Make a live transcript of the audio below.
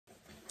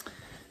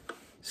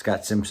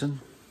Scott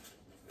Simpson,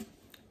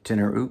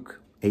 tenor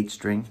ook,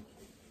 8-string.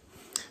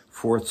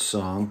 Fourth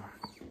song,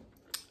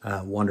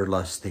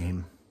 Wanderlust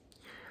theme.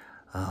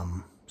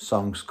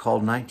 Song's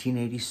called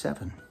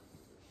 1987.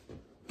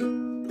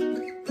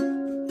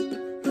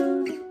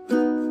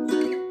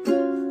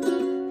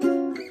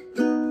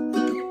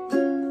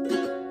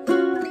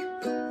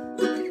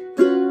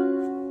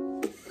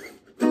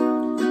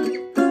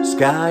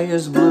 Sky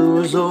as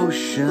blue as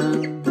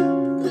ocean,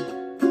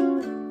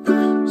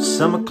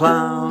 summer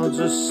clouds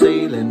are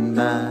sailing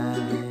by.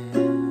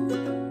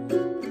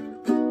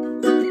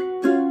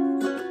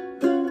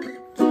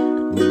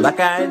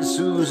 Black-eyed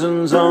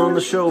Susans on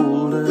the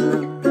shoulder,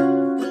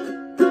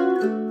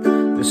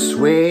 they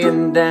sway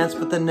and dance,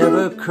 but they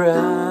never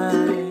cry.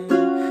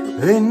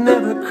 They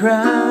never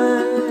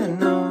cry,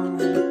 no.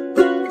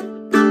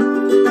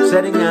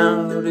 Setting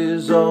out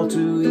is all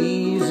too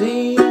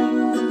easy.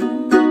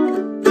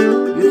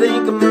 You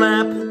think a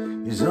map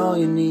is all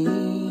you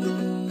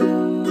need,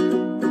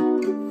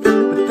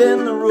 but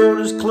then the road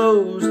is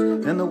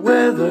closed and the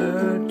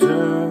weather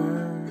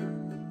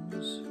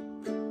turns.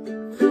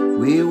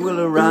 We will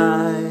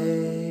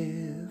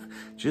arrive,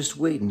 just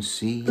wait and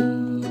see.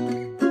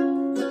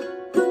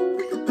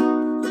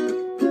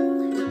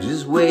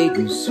 Just wait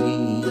and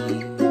see.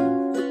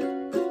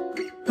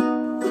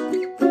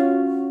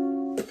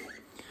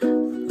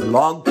 A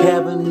log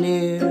cabin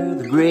near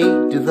the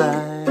Great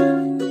Divide.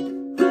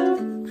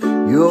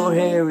 Your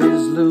hair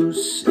is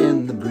loose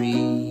in the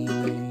breeze.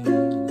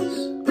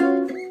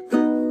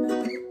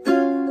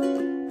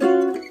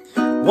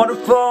 Water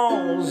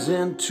falls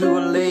into a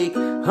lake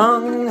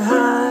hung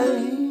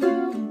high.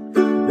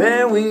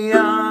 There we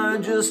are,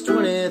 just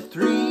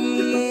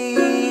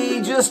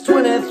 23, just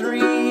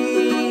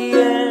 23,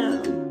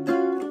 yeah.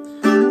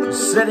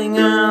 Setting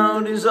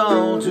out is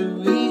all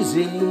too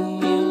easy.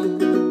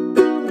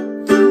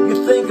 You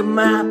think a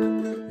map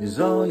is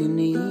all you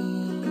need,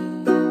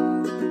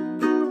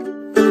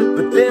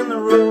 but then the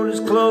road is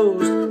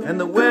closed and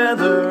the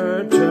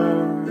weather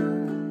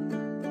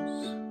turns.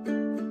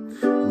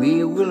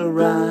 We will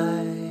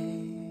arrive,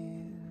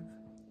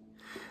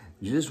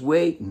 just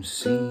wait and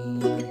see.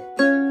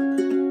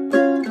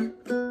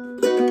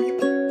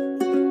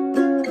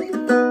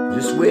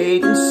 Just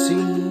wait and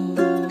see.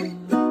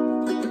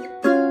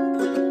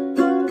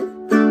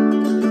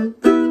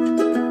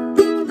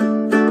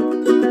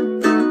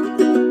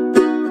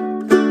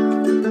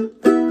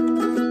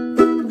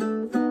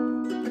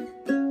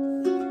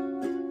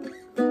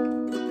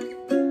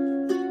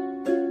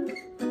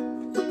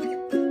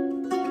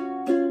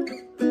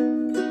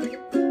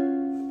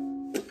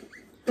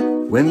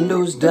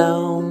 Windows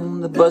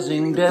down the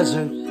buzzing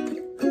desert,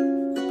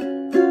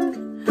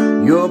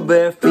 your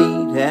bare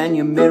feet and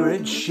your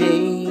mirrored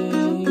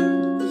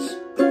shades,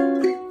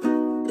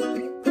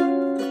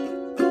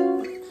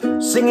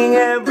 singing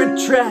every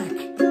track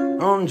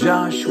on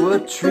Joshua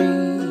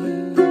Tree.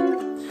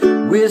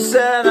 We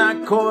set our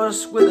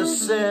course with a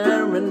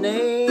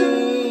serenade,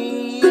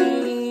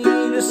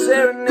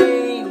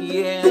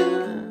 yeah.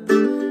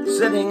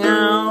 Setting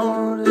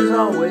out is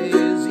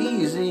always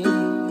easy.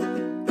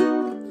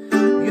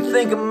 You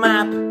think a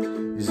map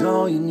is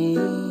all you need,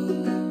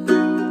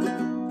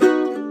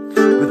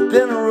 but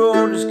then the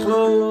road is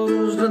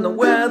closed and the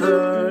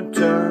weather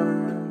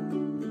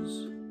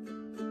turns.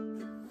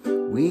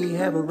 We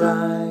have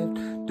arrived,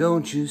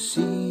 don't you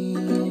see?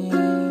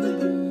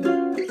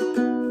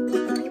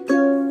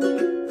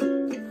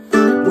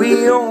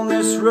 We own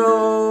this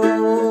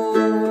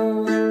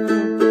road,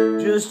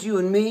 just you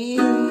and me.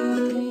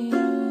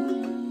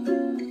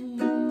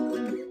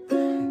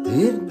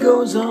 It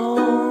goes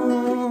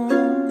on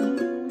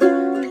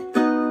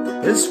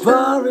as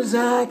far as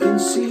I can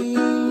see.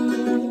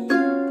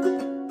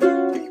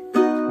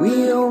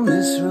 We own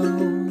this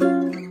road,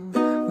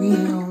 we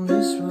own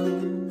this road.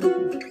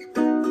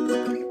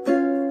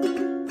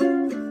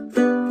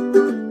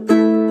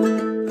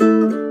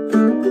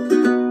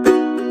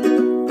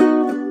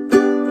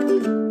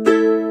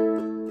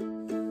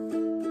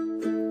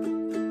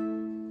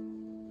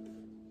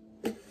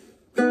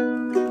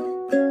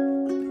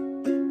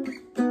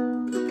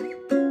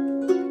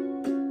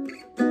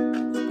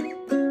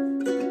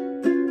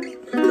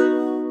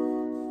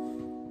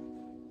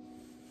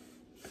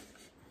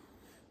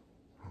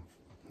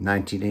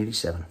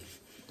 (1987).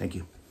 Thank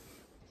you.